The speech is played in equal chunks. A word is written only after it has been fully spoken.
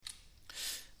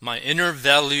My inner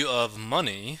value of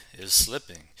money is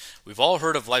slipping. We've all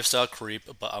heard of lifestyle creep,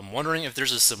 but I'm wondering if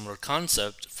there's a similar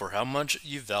concept for how much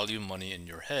you value money in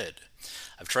your head.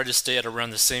 I've tried to stay at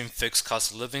around the same fixed cost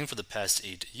of living for the past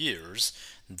 8 years,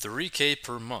 3K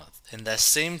per month. In that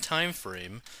same time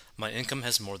frame, my income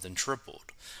has more than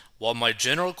tripled. While my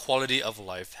general quality of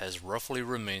life has roughly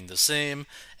remained the same,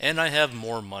 and I have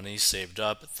more money saved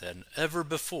up than ever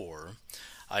before,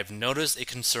 I've noticed a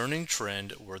concerning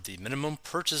trend where the minimum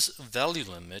purchase value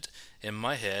limit in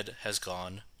my head has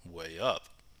gone way up.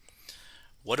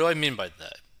 What do I mean by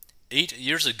that? 8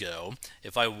 years ago,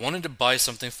 if I wanted to buy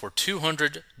something for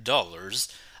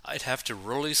 $200, I'd have to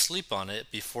really sleep on it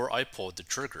before I pulled the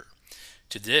trigger.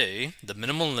 Today, the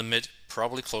minimum limit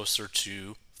probably closer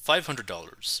to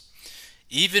 $500.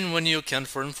 Even when you account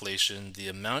for inflation, the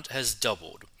amount has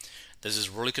doubled. This is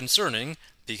really concerning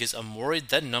because I'm worried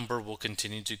that number will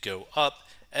continue to go up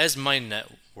as my net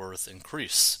worth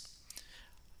increase.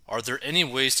 Are there any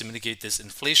ways to mitigate this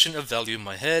inflation of value in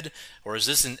my head, or is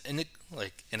this an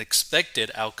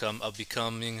expected outcome of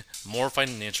becoming more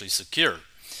financially secure?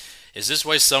 Is this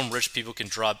why some rich people can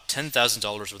drop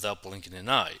 $10,000 without blinking an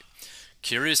eye?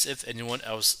 Curious if anyone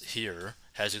else here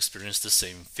has experienced the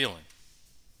same feeling.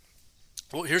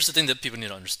 Well, here's the thing that people need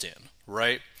to understand,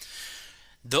 right?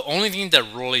 The only thing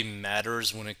that really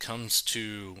matters when it comes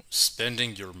to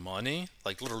spending your money,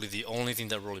 like literally the only thing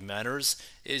that really matters,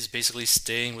 is basically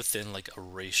staying within like a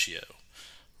ratio,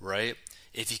 right?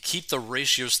 If you keep the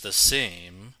ratios the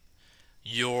same,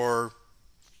 your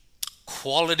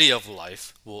quality of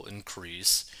life will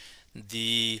increase.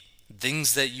 The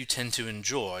things that you tend to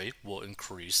enjoy will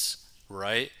increase,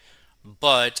 right?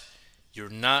 But you're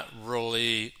not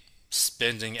really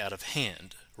spending out of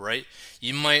hand, right?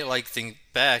 You might like think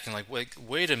back and like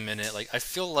wait a minute, like I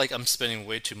feel like I'm spending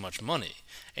way too much money.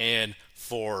 And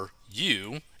for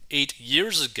you, 8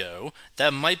 years ago,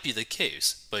 that might be the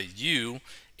case. But you,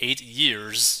 8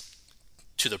 years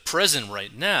to the present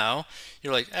right now,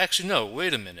 you're like, actually no,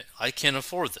 wait a minute, I can't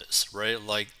afford this, right?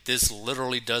 Like this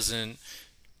literally doesn't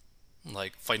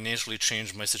like financially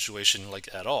change my situation like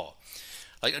at all.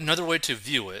 Like another way to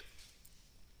view it,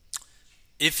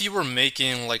 if you were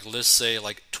making like let's say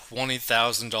like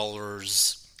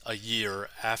 $20,000 a year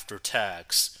after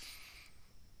tax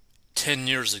 10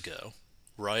 years ago,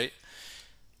 right?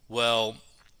 Well,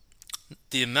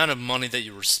 the amount of money that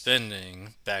you were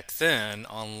spending back then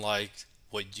on like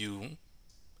what you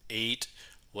ate,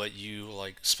 what you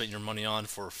like spent your money on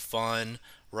for fun,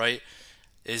 right?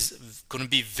 Is going to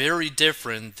be very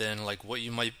different than like what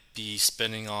you might be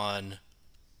spending on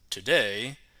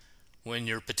today when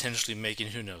you're potentially making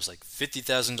who knows like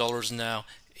 $50,000 now,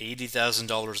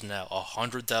 $80,000 now,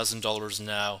 $100,000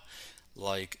 now.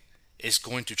 Like it's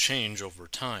going to change over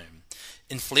time.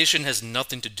 Inflation has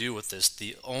nothing to do with this.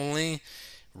 The only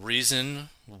reason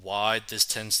why this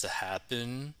tends to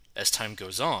happen as time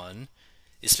goes on,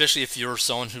 especially if you're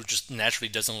someone who just naturally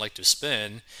doesn't like to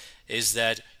spend, is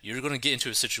that you're going to get into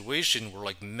a situation where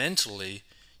like mentally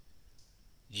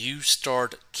you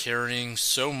start caring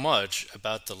so much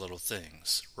about the little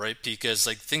things, right? Because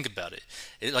like think about it.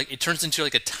 It turns into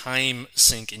like a time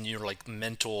sink in your like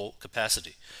mental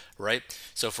capacity, right?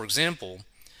 So for example,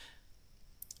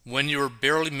 when you're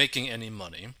barely making any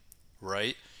money,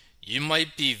 right? You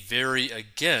might be very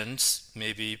against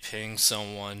maybe paying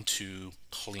someone to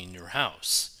clean your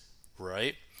house,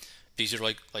 right? Because you're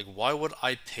like why would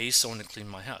I pay someone to clean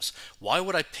my house? Why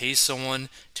would I pay someone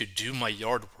to do my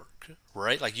yard work,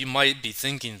 right? Like you might be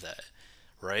thinking that,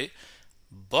 right?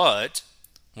 But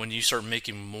when you start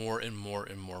making more and more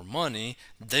and more money,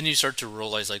 then you start to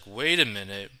realize like wait a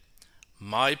minute,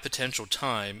 my potential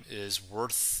time is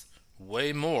worth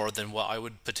way more than what I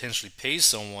would potentially pay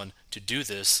someone to do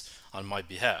this on my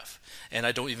behalf. And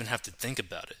I don't even have to think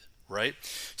about it, right?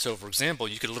 So, for example,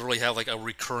 you could literally have like a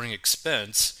recurring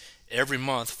expense every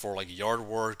month for like yard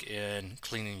work and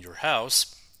cleaning your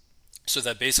house so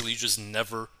that basically you just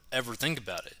never ever think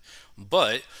about it.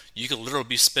 But you could literally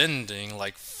be spending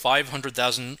like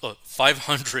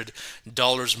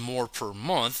 $500 more per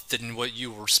month than what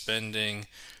you were spending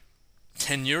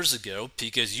 10 years ago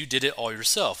because you did it all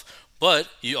yourself. But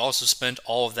you also spent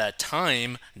all of that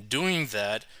time doing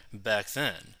that back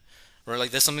then. Right?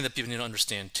 Like that's something that people need to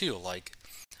understand too. Like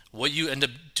what you end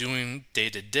up doing day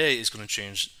to day is going to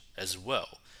change as well.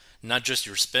 Not just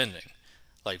your spending.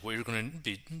 Like what you're going to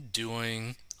be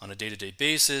doing on a day to day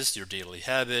basis, your daily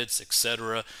habits,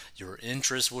 etc. Your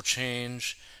interests will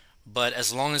change. But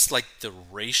as long as like the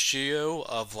ratio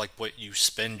of like what you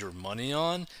spend your money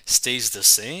on stays the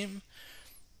same,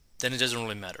 then it doesn't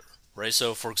really matter, right?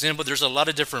 So, for example, there's a lot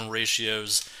of different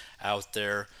ratios out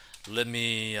there. Let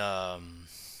me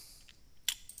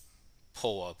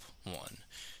pull up one.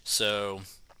 So,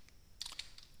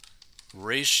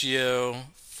 ratio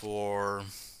for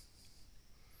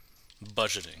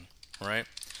budgeting, right?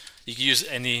 You can use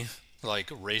any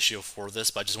like ratio for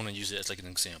this, but I just want to use it as like an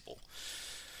example.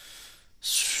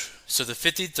 So the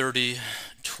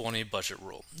 50-30-20 budget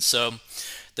rule. So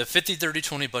the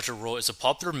 50-30-20 budget rule is a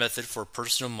popular method for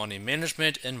personal money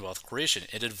management and wealth creation.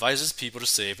 It advises people to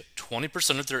save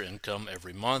 20% of their income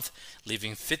every month,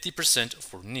 leaving 50%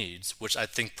 for needs, which I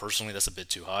think personally that's a bit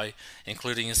too high,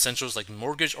 including essentials like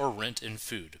mortgage or rent and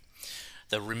food.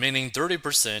 The remaining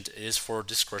 30% is for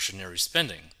discretionary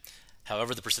spending.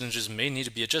 However, the percentages may need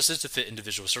to be adjusted to fit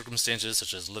individual circumstances,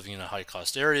 such as living in a high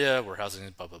cost area where housing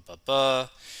is blah blah blah blah.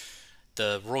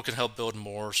 The rule can help build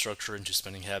more structure into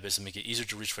spending habits and make it easier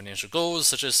to reach financial goals,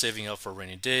 such as saving up for a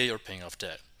rainy day or paying off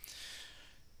debt.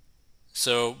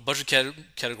 So, budget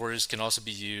categories can also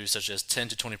be used, such as 10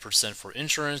 to 20% for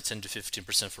insurance, 10 to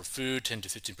 15% for food, 10 to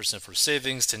 15% for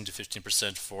savings, 10 to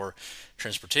 15% for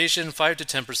transportation, 5 to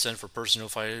 10% for personal,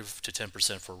 5 to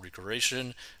 10% for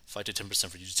recreation, 5 to 10%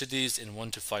 for utilities, and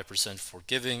 1 to 5% for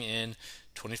giving, and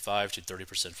 25 to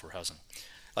 30% for housing.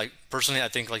 Like personally, I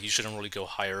think like you shouldn't really go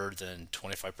higher than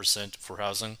 25% for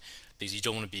housing because you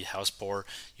don't want to be house poor,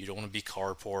 you don't want to be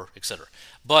car poor, etc.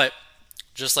 But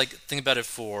just like think about it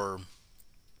for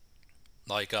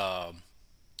like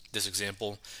this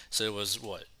example. So it was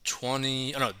what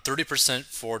 20, oh no, 30%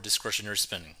 for discretionary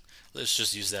spending. Let's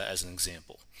just use that as an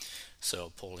example.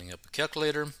 So pulling up a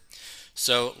calculator.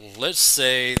 So let's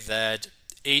say that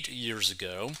 8 years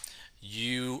ago,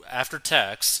 you after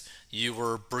tax you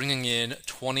were bringing in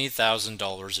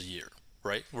 $20,000 a year,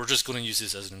 right? We're just going to use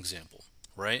this as an example,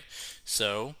 right?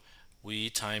 So we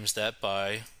times that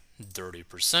by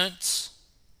 30%,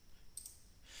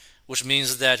 which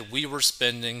means that we were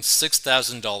spending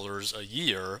 $6,000 a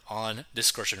year on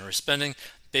discretionary spending.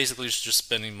 Basically, it's just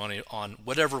spending money on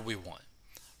whatever we want,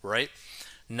 right?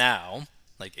 Now,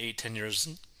 like 8, 10 years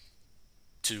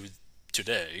to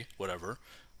today, whatever,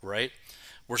 right?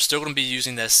 We're still going to be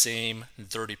using that same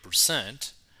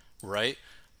 30%, right?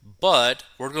 But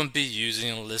we're going to be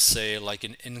using, let's say, like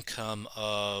an income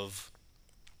of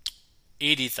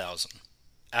 80,000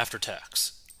 after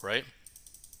tax, right?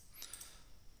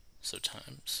 So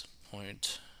times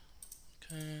point,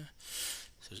 okay,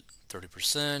 so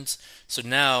 30%. So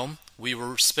now we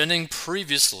were spending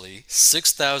previously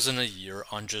 6,000 a year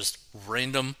on just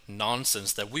random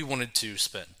nonsense that we wanted to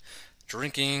spend.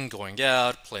 Drinking, going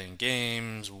out, playing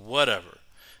games, whatever,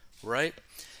 right?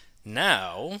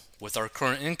 Now, with our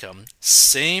current income,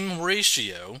 same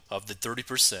ratio of the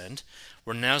 30%,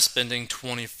 we're now spending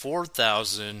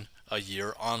 24,000 a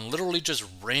year on literally just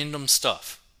random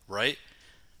stuff, right?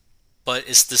 But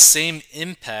it's the same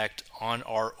impact on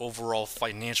our overall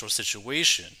financial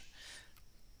situation.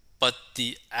 But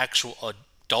the actual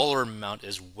dollar amount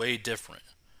is way different,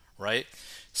 right?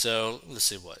 So let's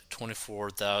see what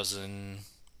 24,000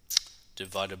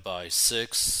 divided by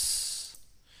 6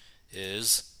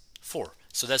 is 4.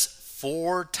 So that's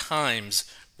 4 times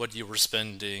what you were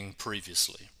spending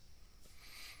previously.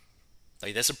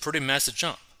 Like that's a pretty massive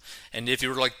jump. And if you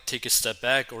were to like take a step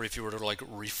back or if you were to like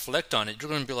reflect on it, you're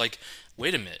going to be like,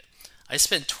 wait a minute. I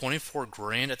spent 24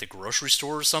 grand at the grocery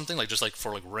store or something, like just like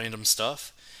for like random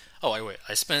stuff. Oh, wait,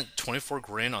 I spent 24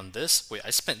 grand on this. Wait, I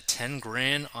spent 10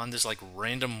 grand on this like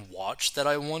random watch that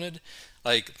I wanted.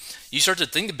 Like you start to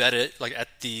think about it like at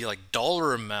the like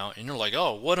dollar amount and you're like,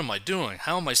 "Oh, what am I doing?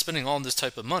 How am I spending all this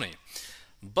type of money?"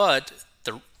 But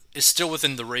it's still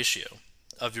within the ratio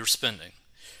of your spending.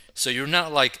 So you're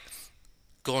not like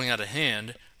going out of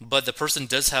hand, but the person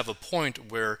does have a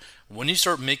point where when you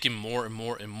start making more and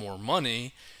more and more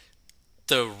money,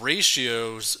 the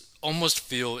ratios almost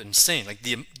feel insane. Like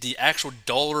the actual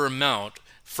dollar amount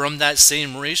from that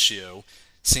same ratio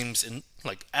seems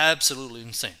like absolutely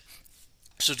insane.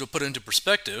 So to put it into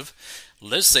perspective,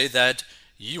 let's say that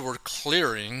you were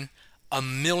clearing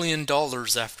 $1 million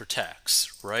after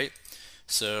tax, right?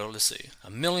 So let's see,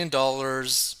 $1 million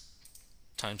times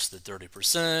the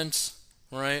 30%,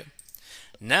 right?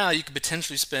 Now you could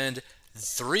potentially spend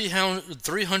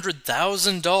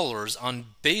 $300,000 on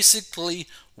basically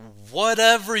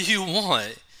whatever you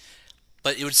want,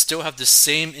 but it would still have the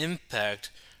same impact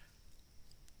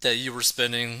that you were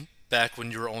spending back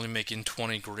when you were only making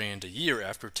 20 grand a year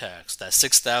after tax. That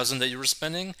 6,000 that you were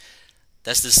spending,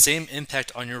 that's the same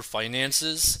impact on your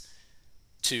finances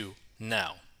to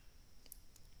now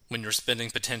when you're spending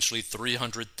potentially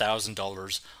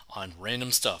 $300,000 on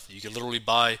random stuff. You could literally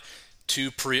buy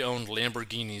 2 pre-owned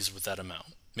Lamborghinis with that amount,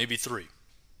 maybe 3.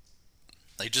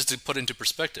 Like just to put into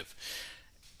perspective,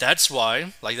 that's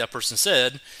why, like that person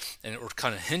said, and or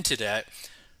kind of hinted at,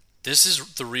 this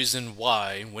is the reason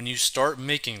why when you start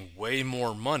making way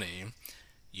more money,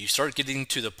 you start getting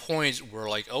to the point where,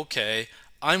 like, okay,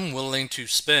 I'm willing to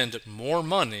spend more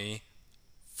money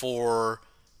for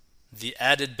the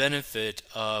added benefit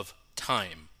of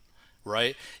time,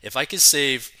 right? If I could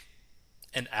save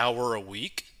an hour a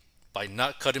week by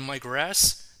not cutting my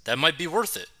grass, that might be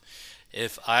worth it.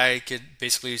 If I could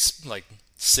basically like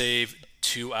save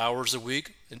 2 hours a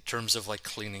week in terms of like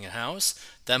cleaning a house,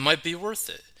 that might be worth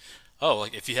it. Oh,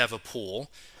 like if you have a pool,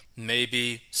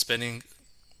 maybe spending,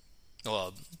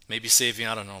 well, maybe saving,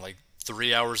 I don't know, like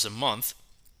 3 hours a month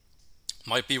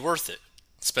might be worth it,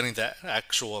 spending that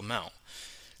actual amount.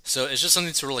 So it's just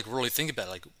something to really think about.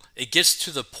 Like it gets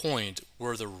to the point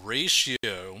where the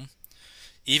ratio,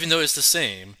 even though it's the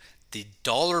same, the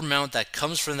dollar amount that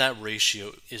comes from that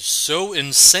ratio is so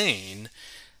insane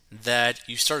that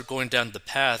you start going down the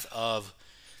path of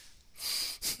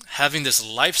having this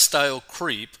lifestyle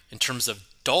creep in terms of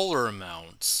dollar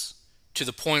amounts to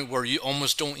the point where you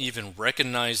almost don't even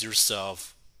recognize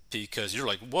yourself because you're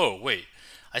like, whoa, wait,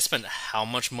 I spent how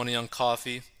much money on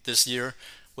coffee this year?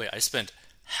 Wait, I spent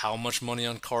how much money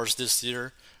on cars this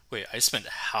year? Wait, I spent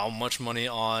how much money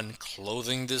on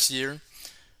clothing this year?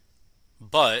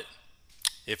 But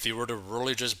if you were to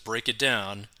really just break it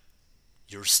down,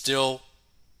 you're still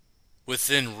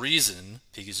within reason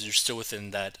because you're still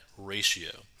within that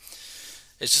ratio.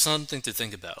 It's just something to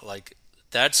think about. Like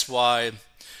that's why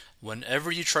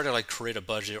whenever you try to like create a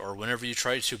budget or whenever you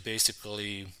try to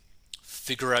basically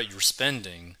figure out your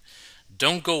spending,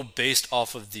 don't go based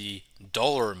off of the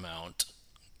dollar amount.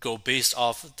 Go based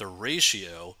off the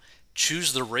ratio.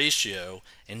 Choose the ratio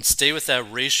and stay with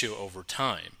that ratio over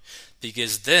time.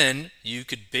 Because then you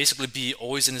could basically be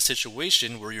always in a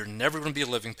situation where you're never going to be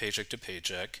living paycheck to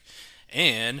paycheck,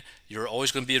 and you're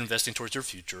always going to be investing towards your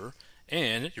future,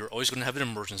 and you're always going to have an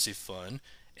emergency fund,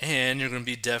 and you're going to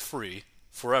be debt free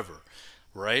forever,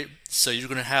 right? So you're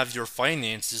going to have your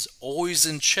finances always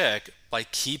in check by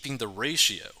keeping the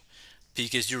ratio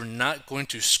because you're not going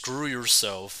to screw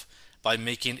yourself by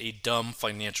making a dumb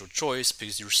financial choice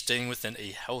because you're staying within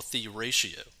a healthy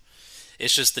ratio.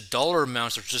 It's just the dollar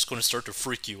amounts are just going to start to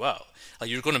freak you out.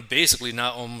 Like you're going to basically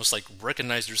not almost like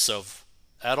recognize yourself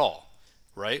at all,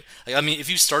 right? Like, I mean, if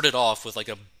you started off with like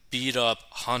a beat up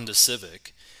Honda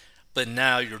Civic, but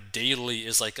now your daily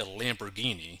is like a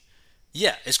Lamborghini,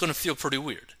 yeah, it's going to feel pretty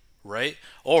weird, right?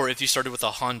 Or if you started with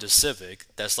a Honda Civic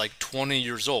that's like 20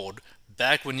 years old,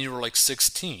 back when you were like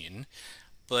 16,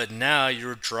 but now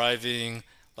you're driving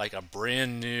like a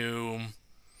brand new,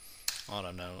 I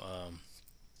don't know,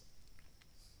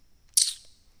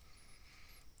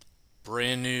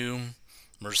 brand new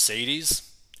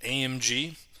Mercedes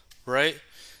AMG, right?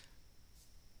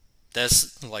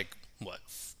 That's like what,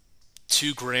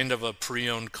 2 grand of a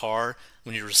pre-owned car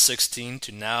when you were 16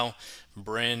 to now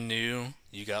brand new.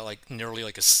 You got like nearly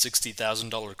like a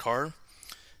 $60,000 car.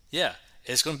 Yeah,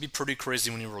 it's going to be pretty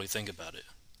crazy when you really think about it,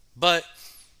 but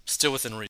still within reason.